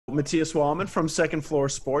Matthias Wallman from Second Floor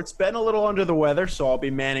Sports. Been a little under the weather, so I'll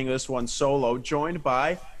be manning this one solo, joined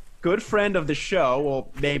by good friend of the show.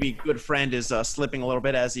 Well, maybe good friend is slipping a little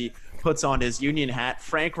bit as he puts on his Union hat.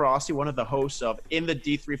 Frank Rossi, one of the hosts of In the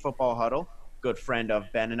D3 Football Huddle, good friend of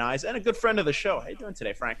Ben and I's, and a good friend of the show. How you doing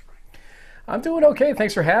today, Frank? I'm doing okay.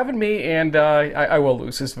 Thanks for having me. And I will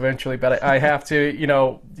lose this eventually, but I have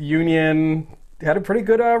to. Union had a pretty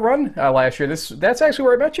good run last year. That's actually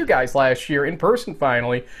where I met you guys last year in person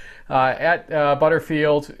finally at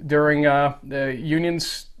Butterfield during the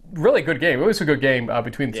Union's really good game. It was a good game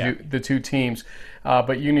between the two teams.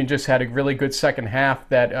 But Union just had a really good second half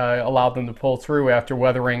that allowed them to pull through after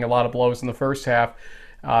weathering a lot of blows in the first half.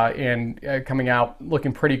 And coming out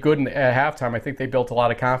looking pretty good at halftime. I think they built a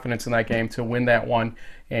lot of confidence in that game to win that one.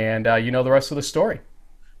 And the rest of the story.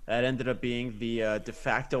 That ended up being the de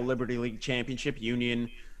facto Liberty League championship. Union,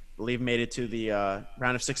 I believe, made it to the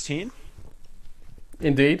round of 16.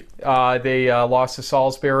 Indeed. They lost to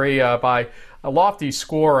Salisbury by a lofty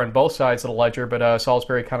score on both sides of the ledger, but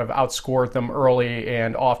Salisbury kind of outscored them early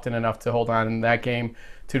and often enough to hold on in that game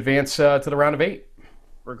to advance to the round of 8.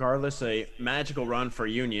 Regardless, a magical run for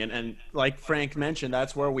Union. And like Frank mentioned,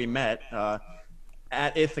 that's where we met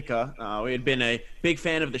at Ithaca. We had been a big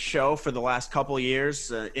fan of the show for the last couple of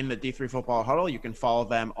years in the D3 Football Huddle. You can follow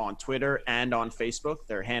them on Twitter and on Facebook.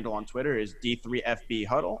 Their handle on Twitter is D3FB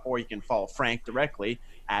Huddle, or you can follow Frank directly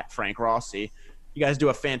at Frank Rossi. You guys do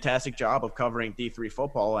a fantastic job of covering D3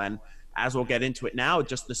 football, and as we'll get into it now,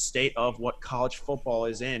 just the state of what college football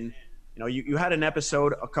is in. You had an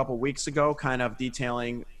episode a couple weeks ago kind of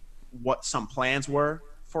detailing what some plans were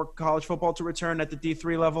for college football to return at the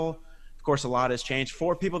D3 level. Of course, a lot has changed.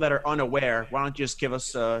 For people that are unaware, why don't you just give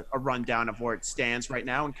us a rundown of where it stands right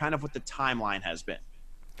now and kind of what the timeline has been?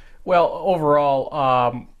 Well,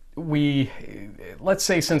 overall, let's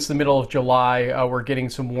say since the middle of July, we're getting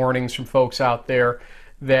some warnings from folks out there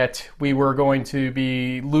that we were going to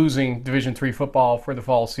be losing Division III football for the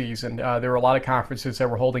fall season. There were a lot of conferences that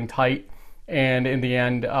were holding tight, and in the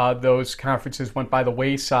end, those conferences went by the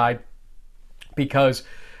wayside because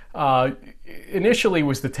initially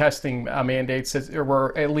was the testing mandates that there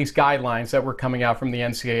were at least guidelines that were coming out from the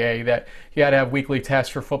NCAA that you had to have weekly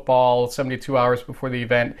tests for football 72 hours before the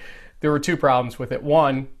event. There were two problems with it.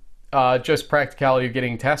 One, just practicality of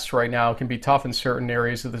getting tests right now can be tough in certain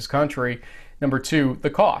areas of this country. Number two,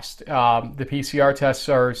 the cost. The PCR tests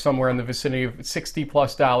are somewhere in the vicinity of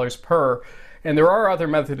 $60+ per. And there are other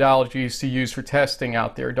methodologies to use for testing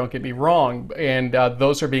out there, don't get me wrong. And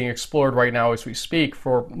those are being explored right now as we speak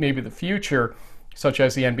for maybe the future, such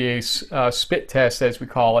as the NBA's spit test, as we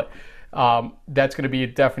call it. That's going to be a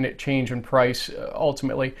definite change in price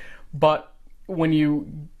ultimately. But when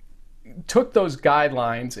you took those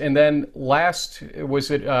guidelines and then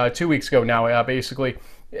 2 weeks ago now, basically,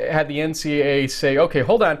 had the NCAA say, okay,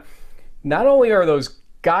 hold on. Not only are those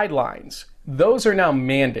guidelines, those are now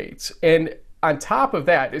mandates. And on top of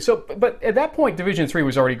that, but at that point, Division III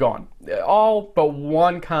was already gone. All but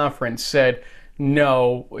one conference said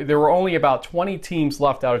no. There were only about 20 teams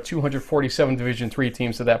left out of 247 Division III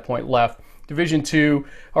teams at that point left. Division II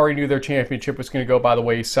already knew their championship was going to go by the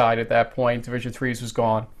wayside at that point. Division III's was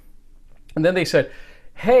gone. And then they said,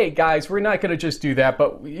 hey, guys, we're not going to just do that,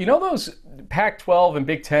 but those Pac-12 and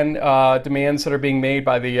Big Ten demands that are being made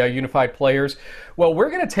by the unified players? Well,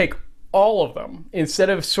 we're going to take all of them instead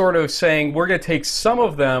of sort of saying we're going to take some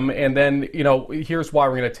of them and then, here's why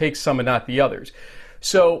we're going to take some and not the others.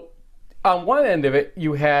 So on one end of it,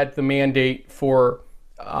 you had the mandate for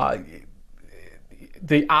the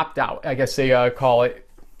opt-out, I guess they call it,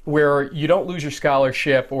 where you don't lose your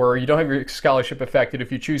scholarship or you don't have your scholarship affected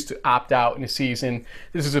if you choose to opt out in a season.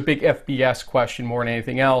 This is a big FBS question more than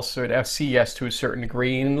anything else, or an FCS to a certain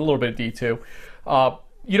degree, and a little bit of D2.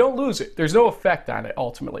 You don't lose it. There's no effect on it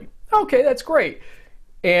ultimately. Okay, that's great.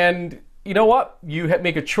 And you know what? You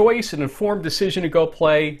make a choice, an informed decision to go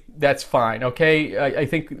play. That's fine, okay? I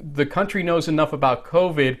think the country knows enough about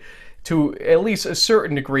COVID to at least a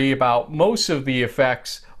certain degree about most of the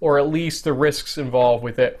effects or at least the risks involved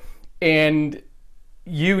with it. And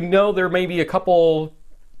there may be a couple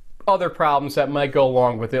other problems that might go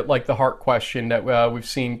along with it, like the heart question that we've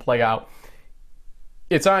seen play out.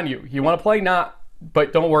 It's on you. You want to play? Not.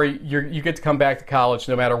 But don't worry, you get to come back to college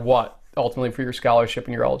no matter what, ultimately for your scholarship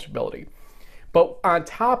and your eligibility. But on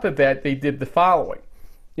top of that, they did the following.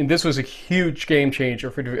 And this was a huge game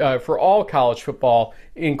changer for all college football,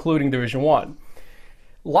 including Division I.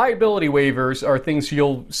 Liability waivers are things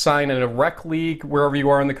you'll sign in a rec league wherever you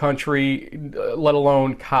are in the country, let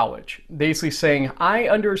alone college. Basically saying, I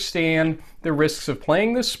understand the risks of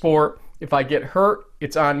playing this sport If I get hurt,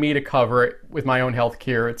 it's on me to cover it with my own health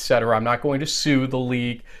care, etc. I'm not going to sue the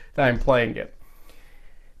league that I'm playing in.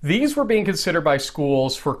 These were being considered by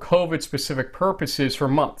schools for COVID-specific purposes for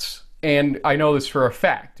months. And I know this for a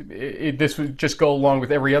fact. This would just go along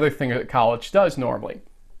with every other thing that college does normally.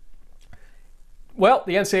 Well,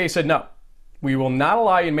 the NCAA said no. We will not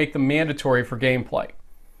allow you to make them mandatory for gameplay.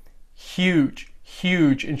 Huge,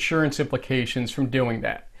 huge insurance implications from doing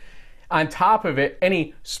that. On top of it,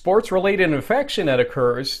 any sports-related infection that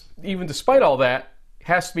occurs, even despite all that,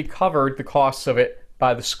 has to be covered, the costs of it,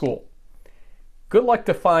 by the school. Good luck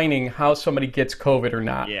defining how somebody gets COVID or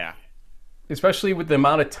not. Yeah. Especially with the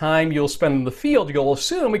amount of time you'll spend in the field, you'll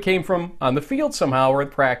assume it came from on the field somehow or in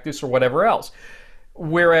practice or whatever else.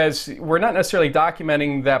 Whereas we're not necessarily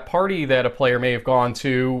documenting that party that a player may have gone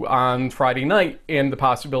to on Friday night, and the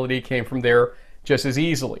possibility came from there just as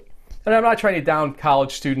easily. And I'm not trying to down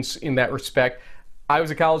college students in that respect. I was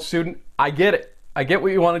a college student. I get it. I get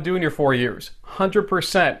what you want to do in your 4 years.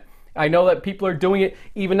 100%. I know that people are doing it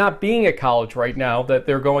even not being at college right now, that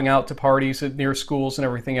they're going out to parties near schools and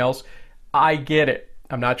everything else. I get it.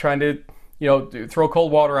 I'm not trying to, throw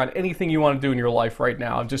cold water on anything you want to do in your life right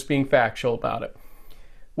now. I'm just being factual about it.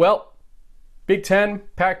 Well, Big Ten,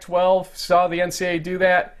 Pac-12 saw the NCAA do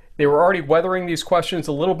that. They were already weathering these questions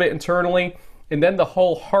a little bit internally. And then the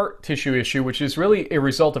whole heart tissue issue, which is really a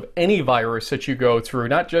result of any virus that you go through,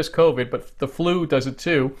 not just COVID, but the flu does it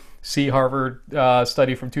too. See Harvard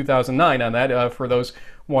study from 2009 on that. For those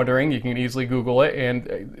wondering, you can easily Google it.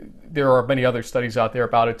 And there are many other studies out there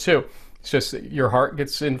about it too. It's just that your heart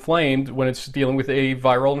gets inflamed when it's dealing with a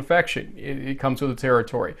viral infection. It comes with the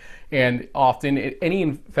territory. And often any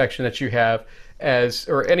infection that you have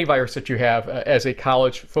or any virus that you have as a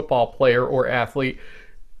college football player or athlete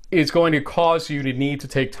is going to cause you to need to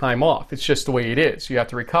take time off. It's just the way it is. You have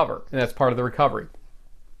to recover, and that's part of the recovery.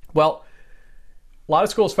 Well, a lot of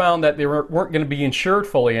schools found that they weren't going to be insured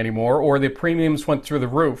fully anymore, or the premiums went through the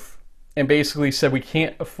roof, and basically said, we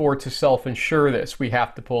can't afford to self-insure this. We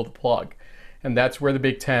have to pull the plug. And that's where the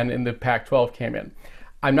Big Ten and the Pac-12 came in.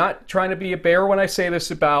 I'm not trying to be a bear when I say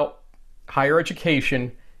this about higher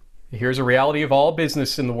education. Here's a reality of all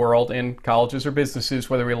business in the world, and colleges are businesses,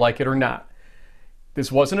 whether we like it or not. This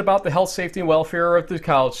wasn't about the health, safety, and welfare of the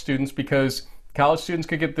college students, because college students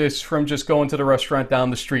could get this from just going to the restaurant down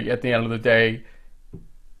the street at the end of the day.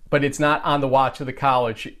 But it's not on the watch of the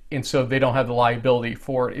college, and so they don't have the liability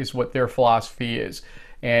for it, is what their philosophy is.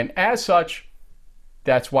 And as such,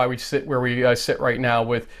 that's why we sit where we sit right now,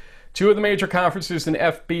 with two of the major conferences in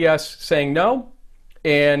FBS saying no,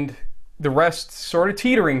 and the rest sort of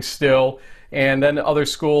teetering still. And then other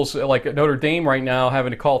schools like Notre Dame right now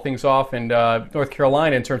having to call things off, and North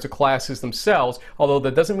Carolina in terms of classes themselves, although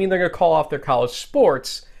that doesn't mean they're going to call off their college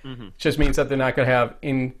sports. It just means that they're not going to have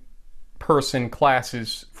in-person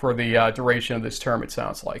classes for the duration of this term, it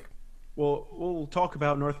sounds like. Well, we'll talk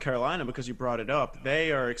about North Carolina because you brought it up.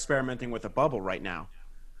 They are experimenting with a bubble right now.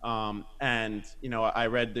 And, I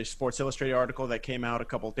read the Sports Illustrated article that came out a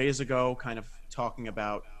couple of days ago, kind of talking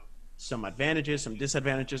about some advantages, some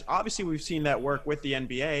disadvantages. Obviously, we've seen that work with the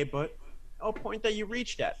NBA, but a point that you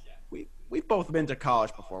reached at. We've both been to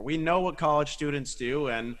college before. We know what college students do,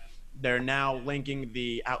 and they're now linking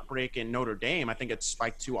the outbreak in Notre Dame. I think it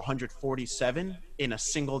spiked to 147 in a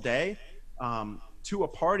single day, to a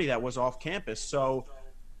party that was off campus. So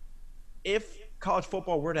if college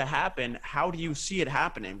football were to happen, how do you see it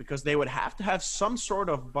happening? Because they would have to have some sort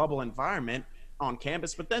of bubble environment on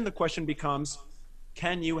campus. But then the question becomes,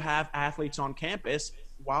 can you have athletes on campus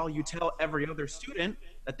while you tell every other student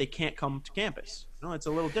that they can't come to campus? No, it's a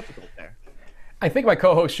little difficult there. I think my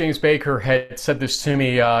co-host James Baker had said this to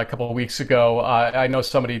me a couple of weeks ago. I know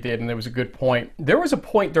somebody did, and it was a good point. There was a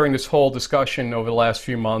point during this whole discussion over the last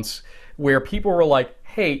few months where people were like,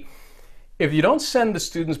 hey, if you don't send the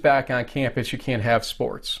students back on campus, you can't have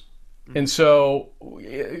sports. And so,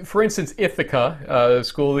 for instance, Ithaca, a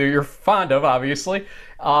school that you're fond of, obviously,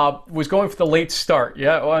 was going for the late start.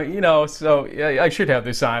 Yeah, well, so I should have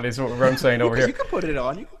this on, is what I'm saying over here. You can put it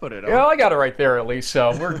on. Yeah, I got it right there at least,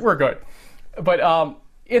 so we're good. But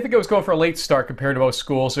Ithaca was going for a late start compared to most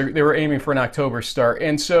schools. They were aiming for an October start.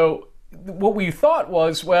 And so what we thought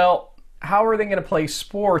was, well, how are they going to play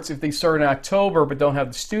sports if they start in October but don't have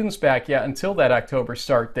the students back yet until that October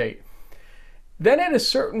start date? Then at a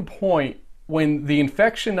certain point, when the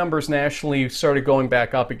infection numbers nationally started going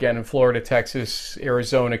back up again in Florida, Texas,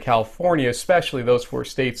 Arizona, California, especially those four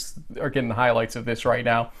states are getting the highlights of this right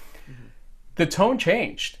now, the tone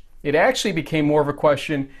changed. It actually became more of a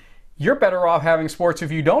question, you're better off having sports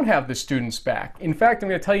if you don't have the students back. In fact, I'm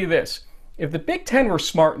going to tell you this. If the Big Ten were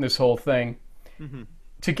smart in this whole thing,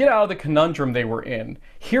 to get out of the conundrum they were in,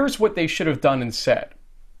 here's what they should have done instead.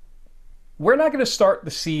 We're not going to start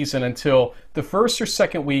the season until the first or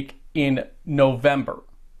second week in November.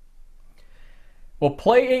 We'll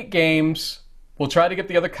play 8 games. We'll try to get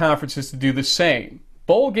the other conferences to do the same.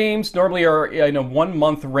 Bowl games normally are in a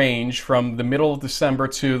 1-month range from the middle of December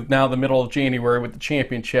to now the middle of January with the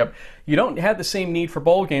championship. You don't have the same need for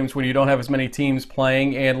bowl games when you don't have as many teams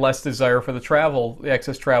playing and less desire for the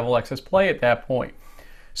excess play at that point.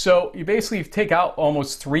 So you basically take out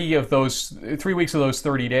almost 3 weeks of those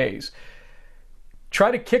 30 days.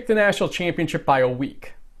 Try to kick the national championship by a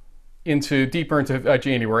week deeper into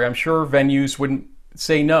January. I'm sure venues wouldn't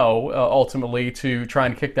say no ultimately to try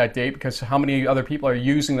and kick that date, because how many other people are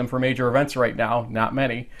using them for major events right now? Not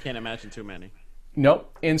many. Can't imagine too many.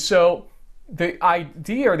 Nope. And so the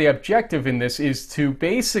idea or the objective in this is to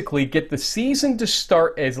basically get the season to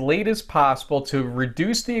start as late as possible to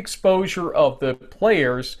reduce the exposure of the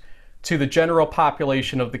players to the general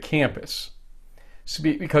population of the campus. So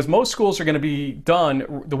because most schools are going to be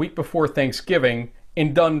done the week before Thanksgiving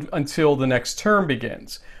and done until the next term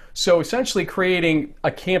begins. So essentially creating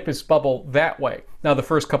a campus bubble that way. Now the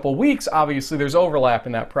first couple of weeks, obviously there's overlap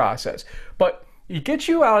in that process. But it gets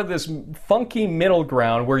you out of this funky middle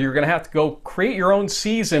ground where you're going to have to go create your own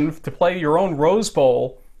season to play your own Rose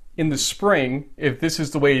Bowl in the spring, if this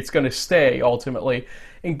is the way it's going to stay ultimately,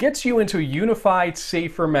 and gets you into a unified,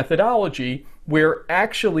 safer methodology where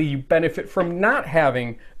actually you benefit from not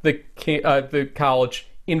having the college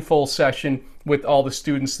in full session with all the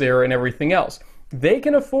students there and everything else. They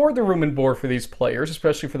can afford the room and board for these players,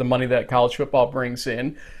 especially for the money that college football brings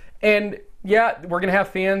in. And yeah, we're going to have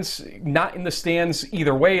fans not in the stands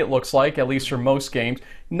either way, it looks like, at least for most games.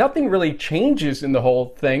 Nothing really changes in the whole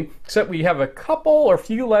thing, except we have a couple or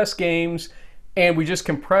few less games, and we just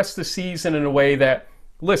compress the season in a way that,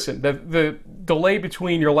 listen, the delay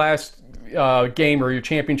between your last game or your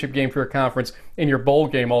championship game for your conference and your bowl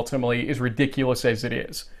game ultimately is ridiculous as it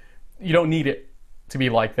is. You don't need it to be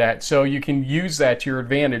like that. So you can use that to your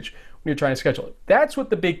advantage when you're trying to schedule it. That's what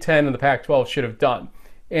the Big Ten and the Pac-12 should have done.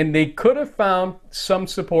 And they could have found some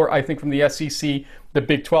support, I think, from the SEC, the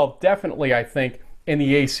Big 12 definitely, I think, and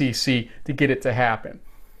the ACC to get it to happen.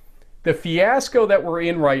 The fiasco that we're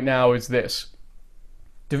in right now is this.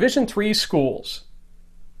 Division III schools,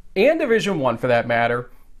 and Division I for that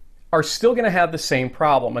matter, are still going to have the same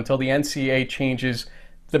problem until the NCAA changes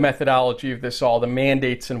the methodology of this all, the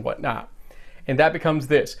mandates and whatnot. And that becomes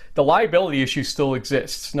this. The liability issue still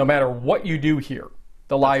exists. No matter what you do here,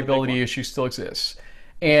 the liability issue still exists.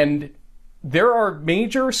 And there are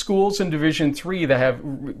major schools in Division III that have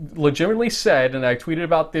legitimately said, and I tweeted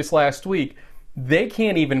about this last week, they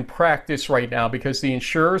can't even practice right now because the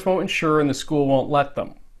insurers won't insure and the school won't let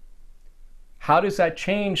them. How does that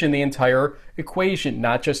change in the entire equation?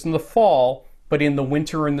 Not just in the fall, but in the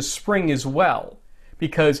winter and the spring as well.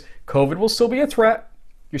 Because COVID will still be a threat.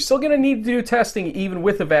 You're still going to need to do testing even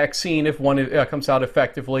with a vaccine if one comes out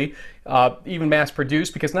effectively, even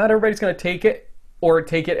mass-produced, because not everybody's going to take it or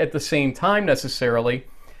take it at the same time necessarily.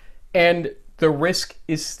 And the risk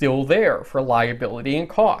is still there for liability and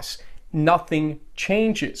costs. Nothing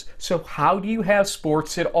changes. So how do you have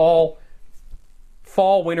sports at all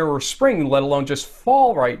fall, winter, or spring, let alone just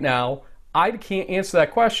fall right now? I can't answer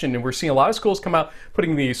that question. And we're seeing a lot of schools come out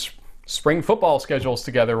putting these spring football schedules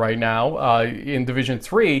together right now in Division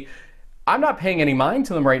III. I'm not paying any mind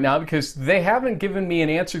to them right now because they haven't given me an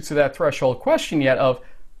answer to that threshold question yet of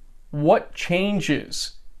what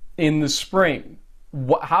changes in the spring.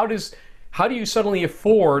 How do you suddenly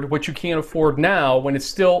afford what you can't afford now when it's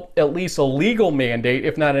still at least a legal mandate,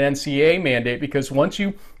 if not an NCAA mandate? Because once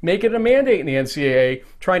you make it a mandate in the NCAA,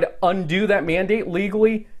 trying to undo that mandate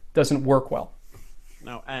legally doesn't work well.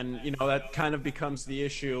 No, and that kind of becomes the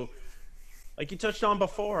issue. Like you touched on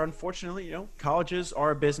before, unfortunately, colleges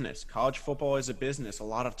are a business. College football is a business. A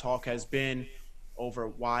lot of talk has been over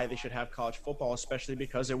why they should have college football, especially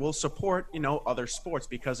because it will support, other sports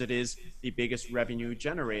because it is the biggest revenue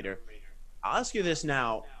generator. I'll ask you this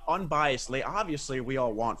now, unbiasedly. Obviously, we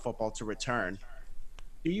all want football to return.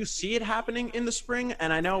 Do you see it happening in the spring?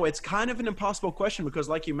 And I know it's kind of an impossible question because,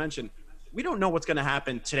 like you mentioned, we don't know what's going to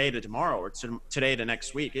happen today to tomorrow or today to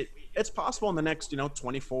next week. It's possible in the next,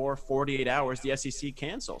 24, 48 hours, the SEC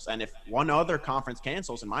cancels. And if one other conference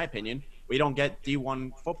cancels, in my opinion, we don't get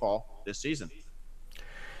D1 football this season.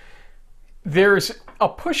 There's a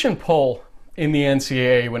push and pull in the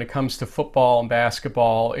NCAA when it comes to football and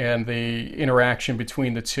basketball and the interaction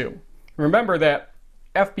between the two. Remember that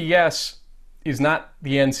FBS is not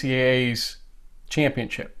the NCAA's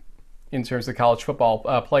championship in terms of the college football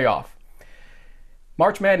playoff.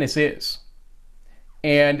 March Madness is.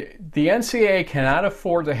 And the NCAA cannot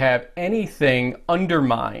afford to have anything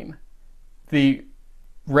undermine the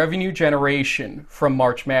revenue generation from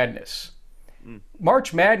March Madness.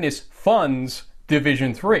 March Madness funds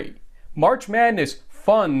Division III. March Madness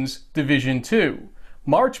funds Division II.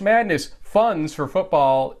 March Madness funds for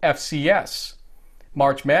football FCS.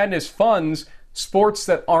 March Madness funds sports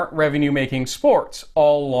that aren't revenue-making sports,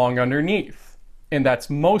 all along underneath. And that's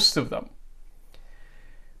most of them.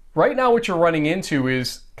 Right now what you're running into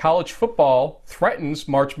is college football threatens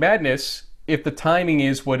March Madness if the timing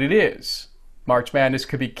is what it is. March Madness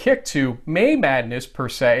could be kicked to May Madness per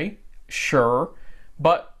se, sure,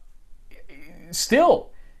 but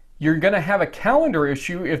still, you're going to have a calendar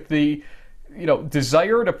issue if the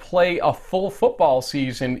desire to play a full football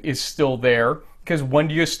season is still there, because when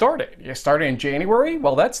do you start it? You start it in January?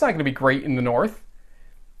 Well, that's not going to be great in the North.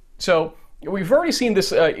 So we've already seen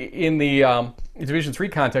this in the Division III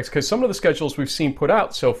context, because some of the schedules we've seen put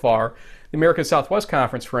out so far, the American Southwest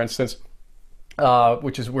Conference, for instance,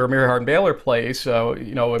 which is where Mary Hardin-Baylor plays,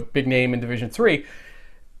 a big name in Division III,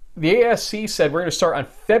 the ASC said we're going to start on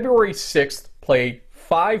February 6th, play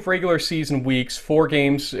 5 regular season weeks, 4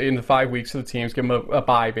 games in the 5 weeks of the teams, give them a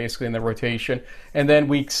bye basically in the rotation. And then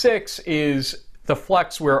week 6 is the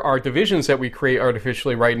flex where our divisions that we create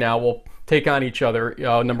artificially right now will take on each other,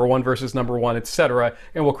 number 1 versus number 1, etc.,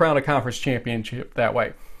 and we'll crown a conference championship that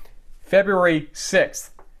way. February 6th.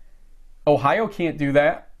 Ohio can't do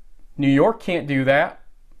that. New York can't do that.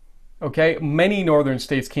 Okay? Many northern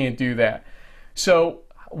states can't do that. So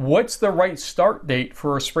what's the right start date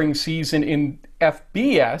for a spring season in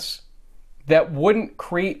FBS that wouldn't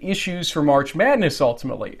create issues for March Madness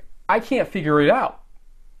ultimately? I can't figure it out.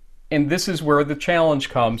 And this is where the challenge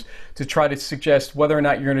comes to try to suggest whether or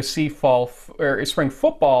not you're going to see fall or spring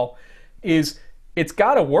football is it's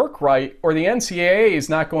got to work right, or the NCAA is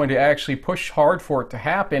not going to actually push hard for it to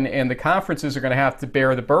happen, and the conferences are going to have to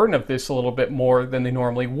bear the burden of this a little bit more than they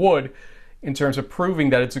normally would in terms of proving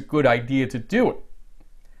that it's a good idea to do it.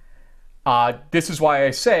 This is why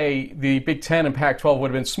I say the Big Ten and Pac-12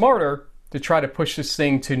 would have been smarter to try to push this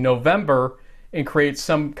thing to November and create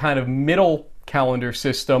some kind of middle calendar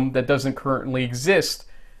system that doesn't currently exist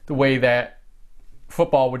the way that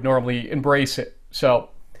football would normally embrace it. So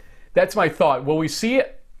that's my thought. Will we see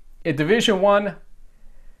it in Division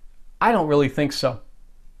I don't really think so.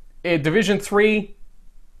 In Division III,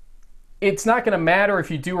 it's not going to matter if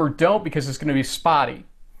you do or don't because it's going to be spotty.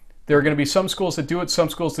 There are going to be some schools that do it, some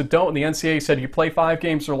schools that don't. And the NCAA said you play 5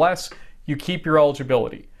 games or less, you keep your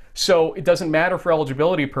eligibility. So it doesn't matter for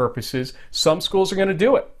eligibility purposes. Some schools are going to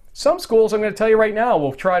do it. Some schools, I'm going to tell you right now,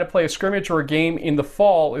 will try to play a scrimmage or a game in the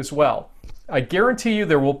fall as well. I guarantee you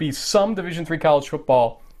there will be some Division III college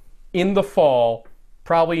football in the fall,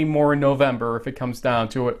 probably more in November if it comes down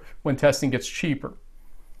to it, when testing gets cheaper.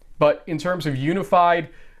 But in terms of unified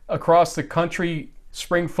across the country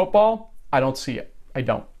spring football, I don't see it. I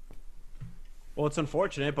don't. Well, it's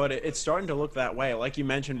unfortunate, but it's starting to look that way. Like you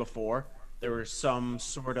mentioned before, there were some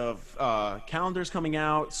sort of calendars coming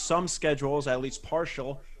out, some schedules, at least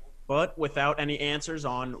partial, but without any answers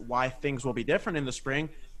on why things will be different in the spring.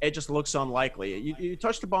 It just looks unlikely. You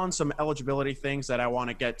touched upon some eligibility things that I want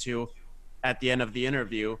to get to at the end of the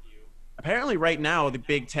interview. Apparently right now the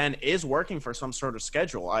Big Ten is working for some sort of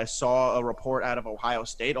schedule. I saw a report out of Ohio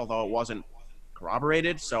State, although it wasn't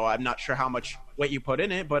corroborated, so I'm not sure how much weight you put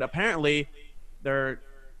in it, but apparently they're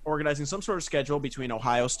organizing some sort of schedule between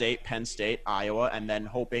Ohio State, Penn State, Iowa, and then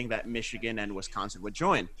hoping that Michigan and Wisconsin would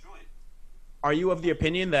join. Are you of the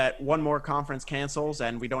opinion that one more conference cancels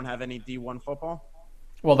and we don't have any D1 football?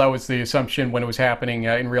 Well, that was the assumption when it was happening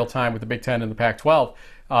in real time with the Big Ten and the Pac-12.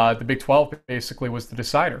 The Big 12 basically was the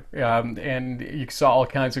decider. And you saw all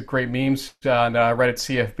kinds of great memes on Reddit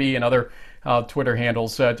CFB and other Twitter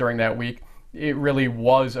handles during that week. It really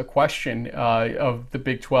was a question of the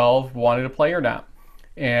Big 12 wanted to play or not.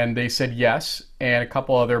 And they said yes, and a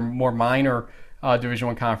couple other more minor Division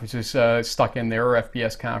I conferences stuck in there, or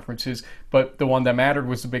FBS conferences. But the one that mattered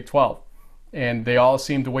was the Big 12. And they all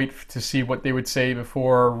seemed to wait to see what they would say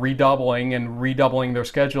before redoubling their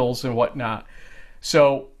schedules and whatnot.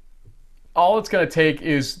 So all it's going to take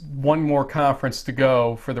is one more conference to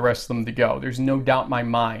go for the rest of them to go. There's no doubt in my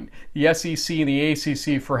mind. The SEC and the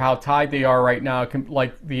ACC, for how tied they are right now,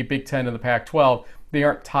 like the Big Ten and the Pac-12, they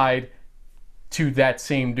aren't tied to that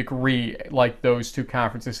same degree like those two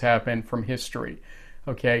conferences have been from history.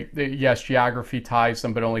 Okay, yes, geography ties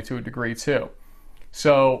them, but only to a degree too.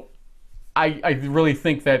 So I really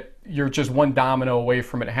think that you're just one domino away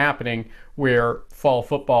from it happening where fall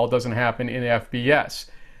football doesn't happen in FBS.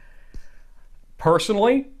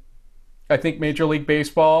 Personally, I think Major League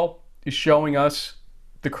Baseball is showing us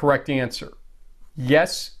the correct answer.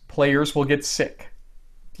 Yes, players will get sick.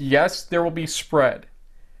 Yes, there will be spread.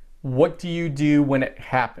 What do you do when it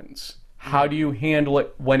happens? How do you handle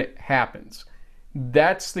it when it happens?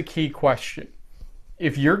 That's the key question.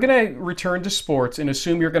 If you're going to return to sports and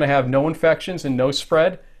assume you're going to have no infections and no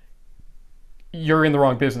spread, you're in the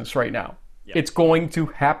wrong business right now. Yep. It's going to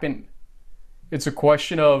happen. It's a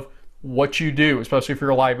question of what you do, especially for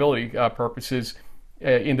your liability purposes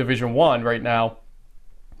in Division I right now.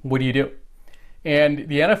 What do you do? And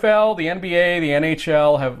the NFL, the NBA, the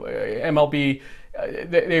NHL, have MLB,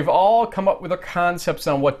 they've all come up with their concepts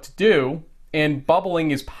on what to do, and bubbling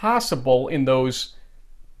is possible in those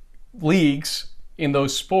leagues, in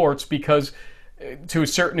those sports, because to a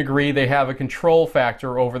certain degree they have a control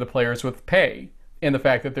factor over the players with pay and the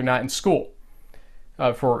fact that they're not in school,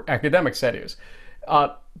 for academics that is.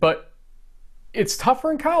 But it's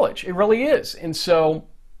tougher in college. It really is. And so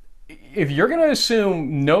if you're going to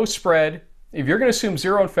assume no spread, if you're going to assume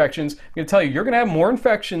zero infections, I'm going to tell you, you're going to have more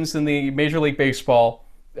infections than the Major League Baseball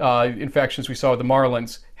infections we saw with the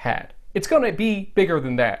Marlins had. It's going to be bigger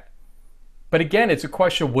than that. But again, it's a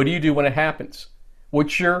question of what do you do when it happens?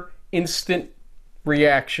 What's your instant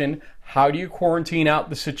reaction? How do you quarantine out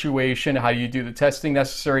the situation? How do you do the testing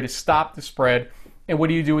necessary to stop the spread? And what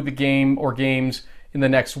do you do with the game or games in the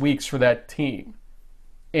next weeks for that team?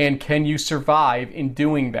 And can you survive in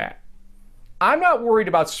doing that? I'm not worried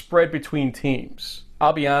about spread between teams.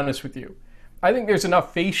 I'll be honest with you. I think there's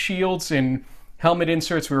enough face shields and helmet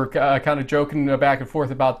inserts. We were kind of joking back and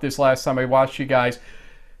forth about this last time I watched you guys,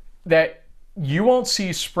 that you won't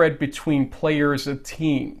see spread between players of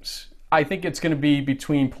teams. I think it's going to be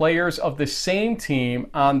between players of the same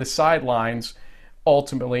team on the sidelines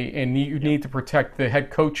ultimately, and you need to protect the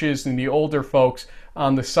head coaches and the older folks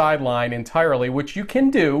on the sideline entirely, which you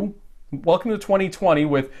can do. Welcome to 2020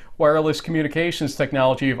 with wireless communications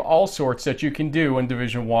technology of all sorts that you can do in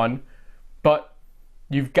Division I. But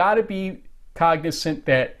you've got to be cognizant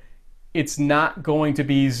that it's not going to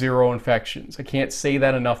be zero infections. I can't say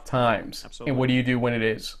that enough times. Absolutely. And what do you do when it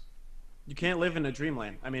is? You can't live in a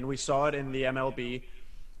dreamland. I mean, we saw it in the MLB.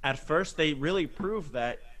 At first, they really proved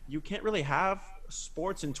that you can't really have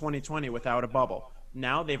sports in 2020 without a bubble.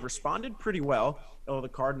 Now they've responded pretty well. The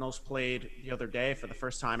Cardinals played the other day for the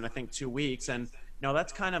first time in, I think, 2 weeks. And,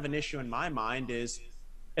 that's kind of an issue in my mind. Is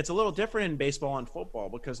it's a little different in baseball and football,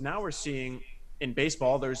 because now we're seeing in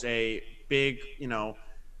baseball there's a big, a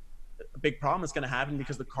big problem that's going to happen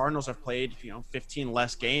because the Cardinals have played, 15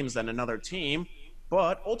 less games than another team.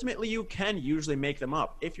 But ultimately, you can usually make them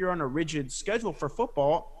up. If you're on a rigid schedule for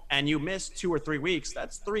football and you miss 2 or 3 weeks,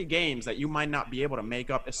 that's 3 games that you might not be able to make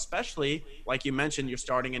up, especially, like you mentioned, you're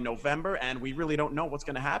starting in November, and we really don't know what's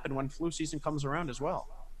going to happen when flu season comes around as well.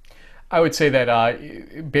 I would say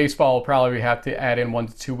that baseball will probably have to add in 1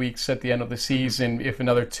 to 2 weeks at the end of the season if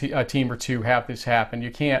another team or two have this happen.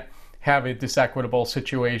 You can't have a disequitable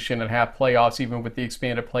situation and have playoffs even with the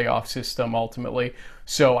expanded playoff system ultimately.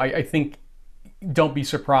 So I think don't be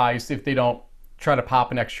surprised if they don't try to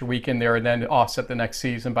pop an extra week in there and then offset the next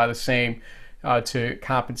season by the same to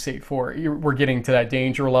compensate for it. We're getting to that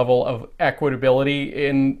danger level of equitability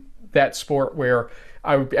in that sport where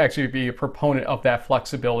I would actually be a proponent of that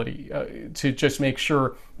flexibility to just make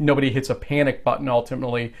sure nobody hits a panic button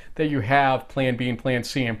ultimately, that you have plan B and plan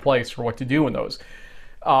C in place for what to do in those.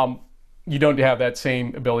 You don't have that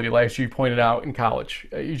same ability, like you pointed out, in college.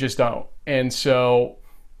 You just don't. And so,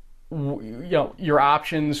 your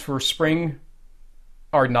options for spring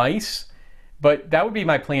are nice, but that would be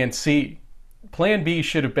my plan C. Plan B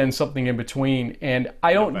should have been something in between. And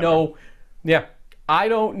I don't know, I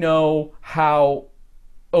don't know how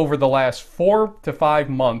over the last 4 to 5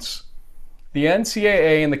 months, the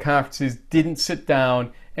NCAA and the conferences didn't sit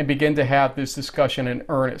down and begin to have this discussion in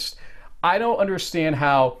earnest. I don't understand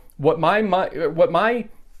how what my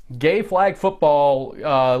gay flag football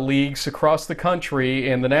leagues across the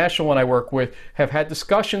country and the national one I work with have had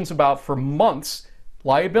discussions about for months,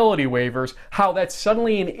 liability waivers, how that's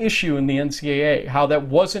suddenly an issue in the NCAA, how that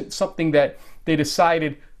wasn't something that they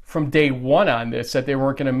decided from day one on this, that they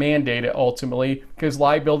weren't going to mandate it ultimately, because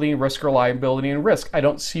liability and risk are liability and risk. I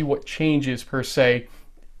don't see what changes per se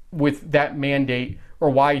with that mandate, or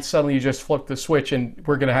why suddenly you just flip the switch and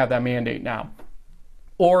we're going to have that mandate now.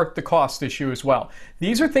 Or the cost issue as well.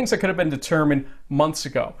 These are things that could have been determined months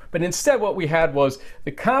ago. But instead what we had was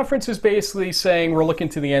the conference is basically saying we're looking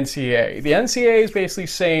to the NCAA. The NCAA is basically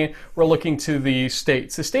saying we're looking to the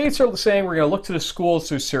states. The states are saying we're going to look to the schools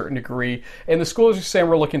to a certain degree. And the schools are saying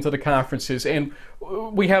we're looking to the conferences. And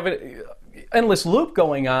we have an endless loop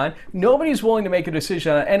going on. Nobody's willing to make a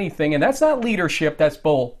decision on anything. And that's not leadership. That's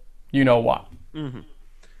bull. You know what? Mm-hmm.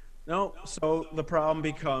 No, so the problem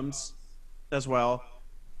becomes as well.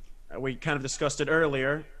 We kind of discussed it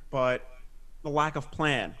earlier, but the lack of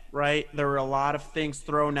plan, right? There were a lot of things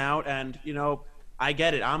thrown out, and I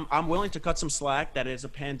get it. I'm willing to cut some slack. That is a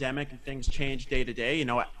pandemic, and things change day to day.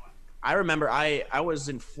 I remember I was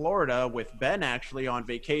in Florida with Ben actually on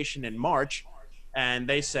vacation in March, and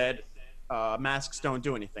they said masks don't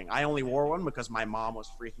do anything. I only wore one because my mom was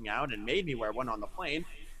freaking out and made me wear one on the plane.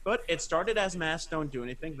 But it started as masks don't do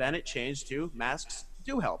anything. Then it changed to masks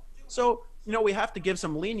do help. So we have to give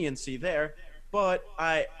some leniency there. But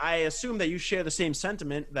I assume that you share the same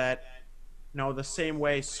sentiment that the same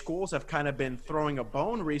way schools have kind of been throwing a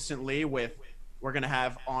bone recently with we're going to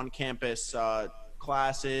have on campus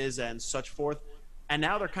classes and such forth. And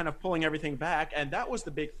now they're kind of pulling everything back. And that was the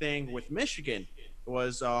big thing with Michigan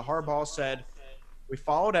was Harbaugh said, we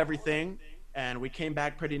followed everything and we came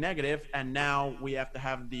back pretty negative, and now we have to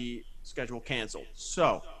have the schedule canceled.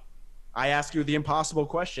 So I ask you the impossible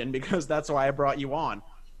question, because that's why I brought you on,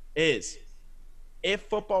 is if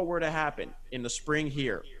football were to happen in the spring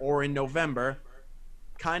here or in November,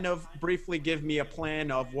 kind of briefly give me a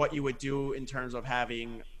plan of what you would do in terms of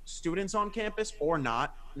having students on campus or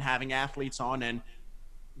not, and having athletes on, and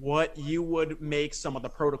what you would make some of the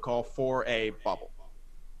protocol for a bubble.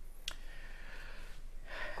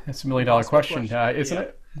 That's $1 million question, isn't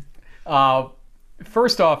it?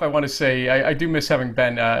 First off, I want to say I do miss having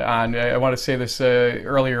Ben on. I want to say this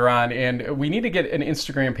earlier on, and we need to get an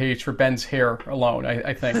Instagram page for Ben's hair alone,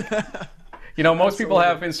 I think. Most people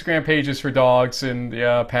have Instagram pages for dogs and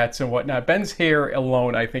pets and whatnot. Ben's hair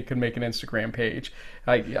alone, I think, could make an Instagram page.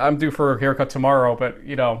 I'm due for a haircut tomorrow, but,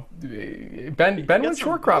 Ben went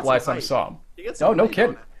short crop last time I saw him. Oh, no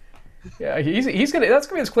kidding. Yeah, that's gonna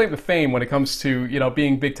be his claim to fame when it comes to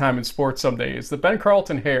being big time in sports someday. Is the Ben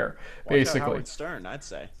Carlton hair, basically. Watch out Howard Stern, I'd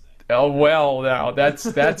say. Oh well, now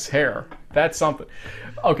that's hair. That's something.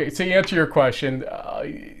 Okay, to answer your question,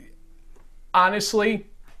 honestly,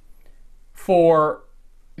 for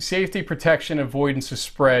safety, protection, avoidance of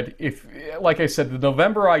spread, if, like I said, the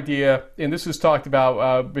November idea, and this was talked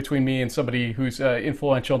about between me and somebody who's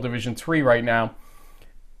influential in Division III right now,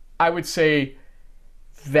 I would say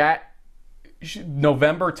that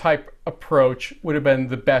November type approach would have been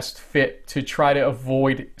the best fit to try to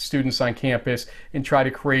avoid students on campus and try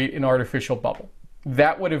to create an artificial bubble.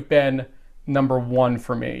 That would have been number one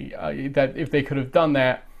for me. That if they could have done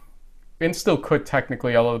that, and still could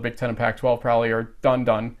technically, although the Big Ten and Pac-12 probably are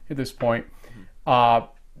done at this point,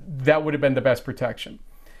 that would have been the best protection.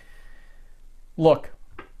 Look,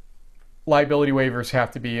 liability waivers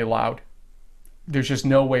have to be allowed. There's just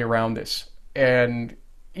no way around this. And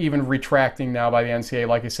even retracting now by the NCAA,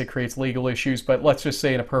 like I said, creates legal issues, but let's just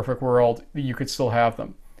say in a perfect world, you could still have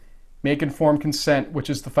them. Make informed consent, which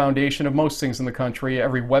is the foundation of most things in the country.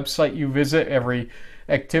 Every website you visit, every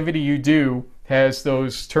activity you do has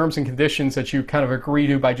those terms and conditions that you kind of agree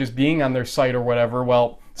to by just being on their site or whatever.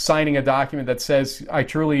 Well, signing a document that says, I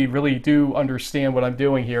truly, really do understand what I'm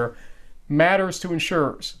doing here, matters to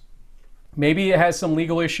insurers. Maybe it has some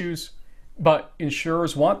legal issues, but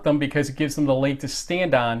insurers want them because it gives them the leg to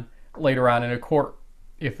stand on later on in a court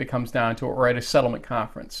if it comes down to it, or at a settlement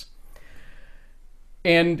conference.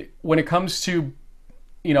 And when it comes to,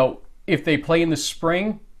 if they play in the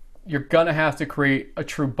spring, you're going to have to create a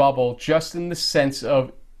true bubble, just in the sense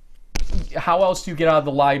of how else do you get out of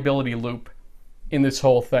the liability loop in this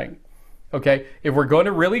whole thing? Okay, if we're going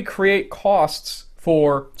to really create costs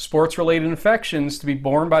for sports-related infections to be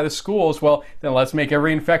borne by the schools, well, then let's make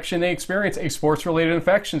every infection they experience a sports-related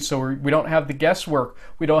infection, so we don't have the guesswork.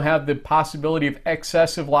 We don't have the possibility of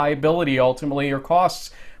excessive liability, ultimately, or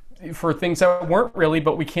costs for things that weren't really,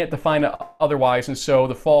 but we can't define it otherwise. And so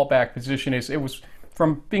the fallback position is, it was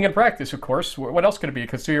from being in practice, of course. What else could it be?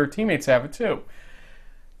 Because your teammates have it too.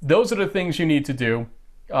 Those are the things you need to do.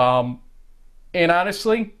 And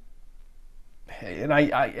honestly, and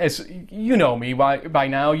I, as you know me by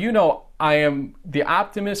now, I am the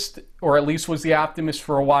optimist, or at least was the optimist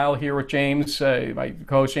for a while here with James, my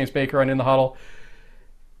co-host James Baker, and in the Huddle.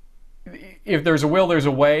 If there's a will, there's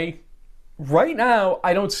a way. Right now,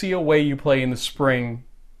 I don't see a way you play in the spring,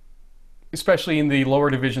 especially in the lower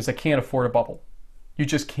divisions that can't afford a bubble. You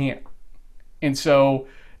just can't. And so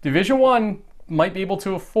Division I might be able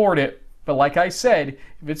to afford it. But like I said,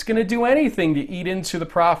 if it's going to do anything to eat into the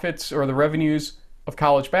profits or the revenues of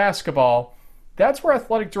college basketball, that's where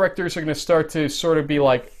athletic directors are going to start to sort of be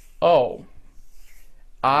like, oh,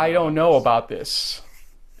 I don't know about this.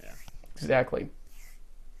 Yeah. Exactly.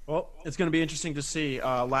 Well, it's going to be interesting to see.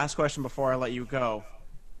 Last question before I let you go.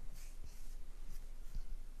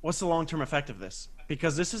 What's the long-term effect of this?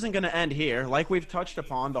 because this isn't going to end here. Like we've touched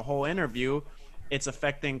upon the whole interview, it's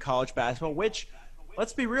affecting college basketball, which,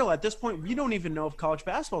 let's be real, at this point, we don't even know if college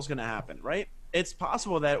basketball is going to happen, right? It's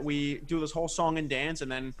possible that we do this whole song and dance and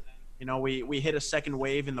then, we hit a second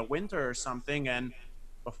wave in the winter or something, and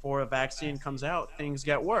before a vaccine comes out, things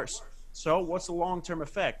get worse. So what's the long-term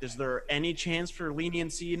effect? Is there any chance for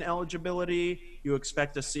leniency in eligibility? You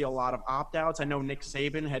expect to see a lot of opt-outs? I know Nick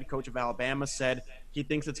Saban, head coach of Alabama, said he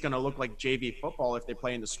thinks it's going to look like JV football if they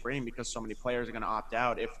play in the spring because so many players are going to opt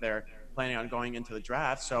out if they're planning on going into the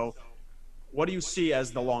draft. So what do you see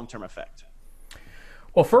as the long-term effect?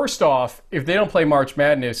 Well, first off, if they don't play March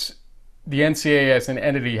Madness, the NCAA as an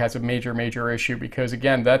entity has a major issue because,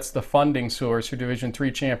 again, that's the funding source for Division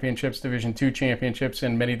III championships, Division II championships,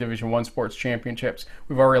 and many Division I sports championships.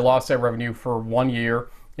 We've already lost that revenue for 1 year,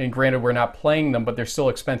 and granted, we're not playing them, but there's still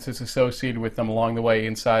expenses associated with them along the way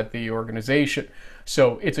inside the organization.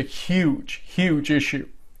 So it's a huge issue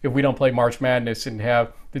if we don't play March Madness and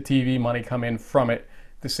have the TV money come in from it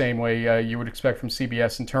the same way you would expect from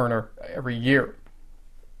CBS and Turner every year.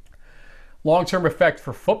 Long-term effect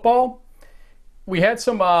for football. We had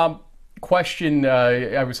some question.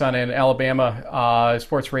 I was on an Alabama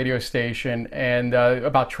sports radio station and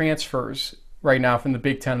about transfers right now from the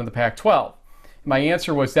Big Ten and the Pac-12. My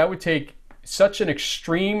answer was that would take such an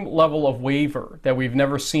extreme level of waiver that we've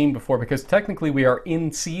never seen before because technically we are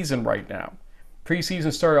in season right now.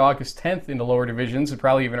 Preseason started August 10th in the lower divisions and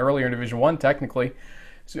probably even earlier in Division I technically.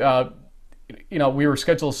 We were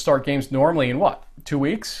scheduled to start games normally in 2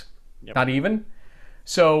 weeks? Yep. Not even.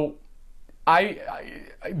 So I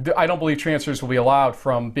don't believe transfers will be allowed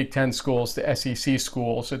from Big Ten schools to SEC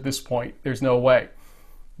schools at this point. There's no way.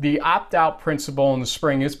 The opt-out principle in the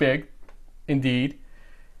spring is big, indeed.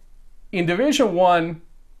 In Division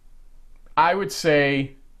I would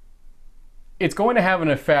say it's going to have an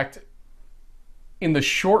effect in the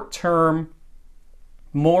short term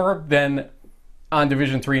more than on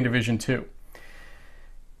Division III and Division II.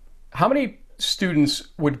 How many students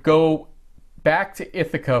would go back to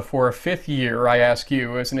Ithaca for a fifth year? I ask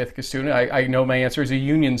you as an Ithaca student. I know my answer is a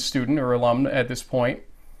Union student or alum at this point.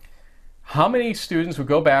 How many students would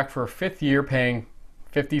go back for a fifth year paying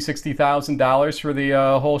 $50,000, $60,000 for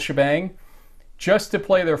the whole shebang just to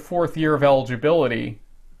play their fourth year of eligibility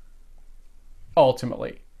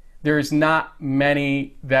ultimately? There's not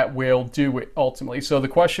many that will do it ultimately. So the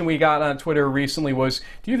question we got on Twitter recently was,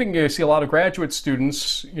 do you think you're going to see a lot of graduate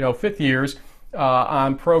students, fifth years,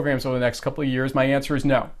 on programs over the next couple of years? My answer is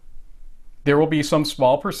no. There will be some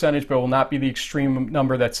small percentage, but it will not be the extreme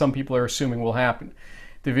number that some people are assuming will happen.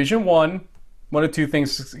 Division I, one of two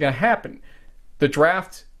things is going to happen. The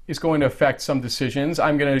draft is going to affect some decisions.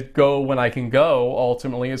 I'm going to go when I can go,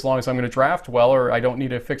 ultimately, as long as I'm going to draft well, or I don't need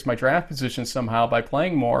to fix my draft position somehow by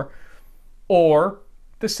playing more. Or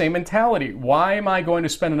the same mentality. Why am I going to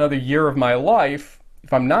spend another year of my life,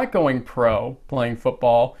 if I'm not going pro playing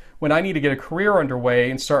football, when I need to get a career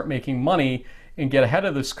underway and start making money and get ahead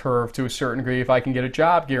of this curve to a certain degree if I can get a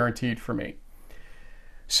job guaranteed for me?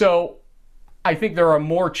 So I think there are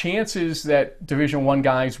more chances that Division I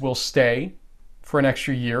guys will stay for an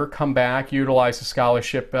extra year, come back, utilize a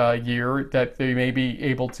scholarship year that they may be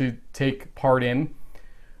able to take part in.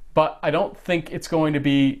 But I don't think it's going to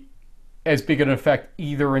be as big an effect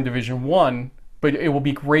either in Division I, but it will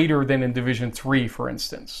be greater than in Division III, for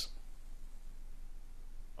instance.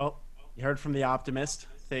 Well, you heard from the optimist.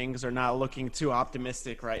 Things are not looking too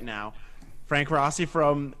optimistic right now. Frank Rossi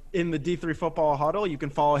from in the D3 Football Huddle. You can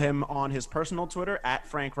follow him on his personal Twitter at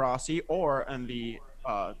Frank Rossi, or on the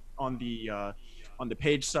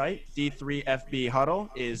page site. D3FB Huddle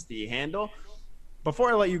is the handle.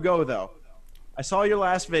 Before I let you go, though, I saw your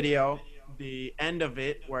last video, the end of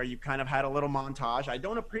it, where you kind of had a little montage. I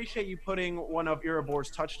don't appreciate you putting one of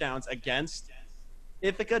Irabor's touchdowns against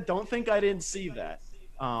Ithaca. Don't think I didn't see that.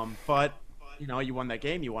 But, you won that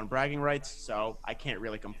game. You won bragging rights, so I can't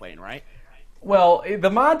really complain, right? Well,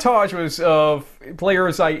 the montage was of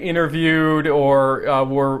players I interviewed or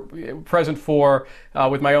were present for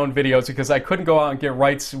with my own videos because I couldn't go out and get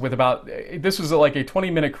rights with this was like a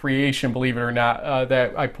 20-minute creation, believe it or not,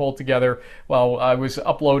 that I pulled together while I was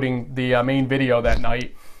uploading the main video that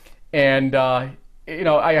night. And, I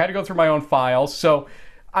had to go through my own files. So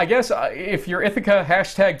I guess if you're Ithaca,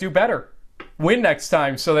 hashtag do better. Win next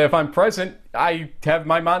time so that if I'm present, I have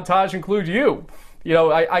my montage include you.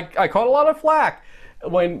 I caught a lot of flack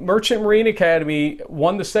when Merchant Marine Academy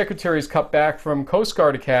won the Secretary's Cup back from Coast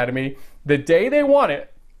Guard Academy. The day they won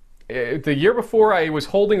it, the year before, I was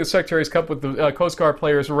holding the Secretary's Cup with the Coast Guard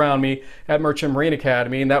players around me at Merchant Marine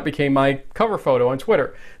Academy, and that became my cover photo on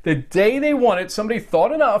Twitter. The day they won it, somebody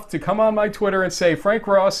thought enough to come on my Twitter and say, Frank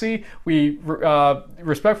Rossi, we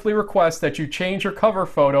respectfully request that you change your cover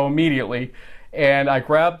photo immediately. And I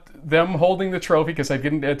grabbed them holding the trophy because I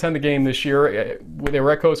didn't attend the game this year. They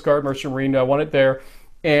were at Coast Guard, Merchant Marine. I won it there.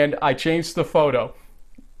 And I changed the photo.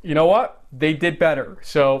 You know what? They did better.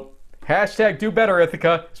 So hashtag do better,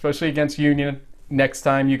 Ithaca, especially against Union next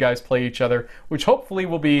time you guys play each other, which hopefully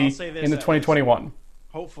will be in the 2021.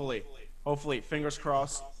 Hopefully. Hopefully. Fingers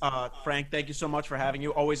crossed. Frank, thank you so much for having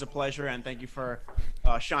you. Always a pleasure. And thank you for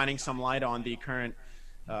shining some light on the current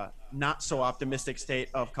not so optimistic state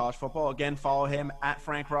of college football. Again, follow him at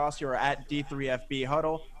Frank Rossi or at D3FB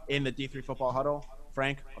Huddle in the D3 Football Huddle.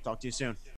 Frank, I'll talk to you soon.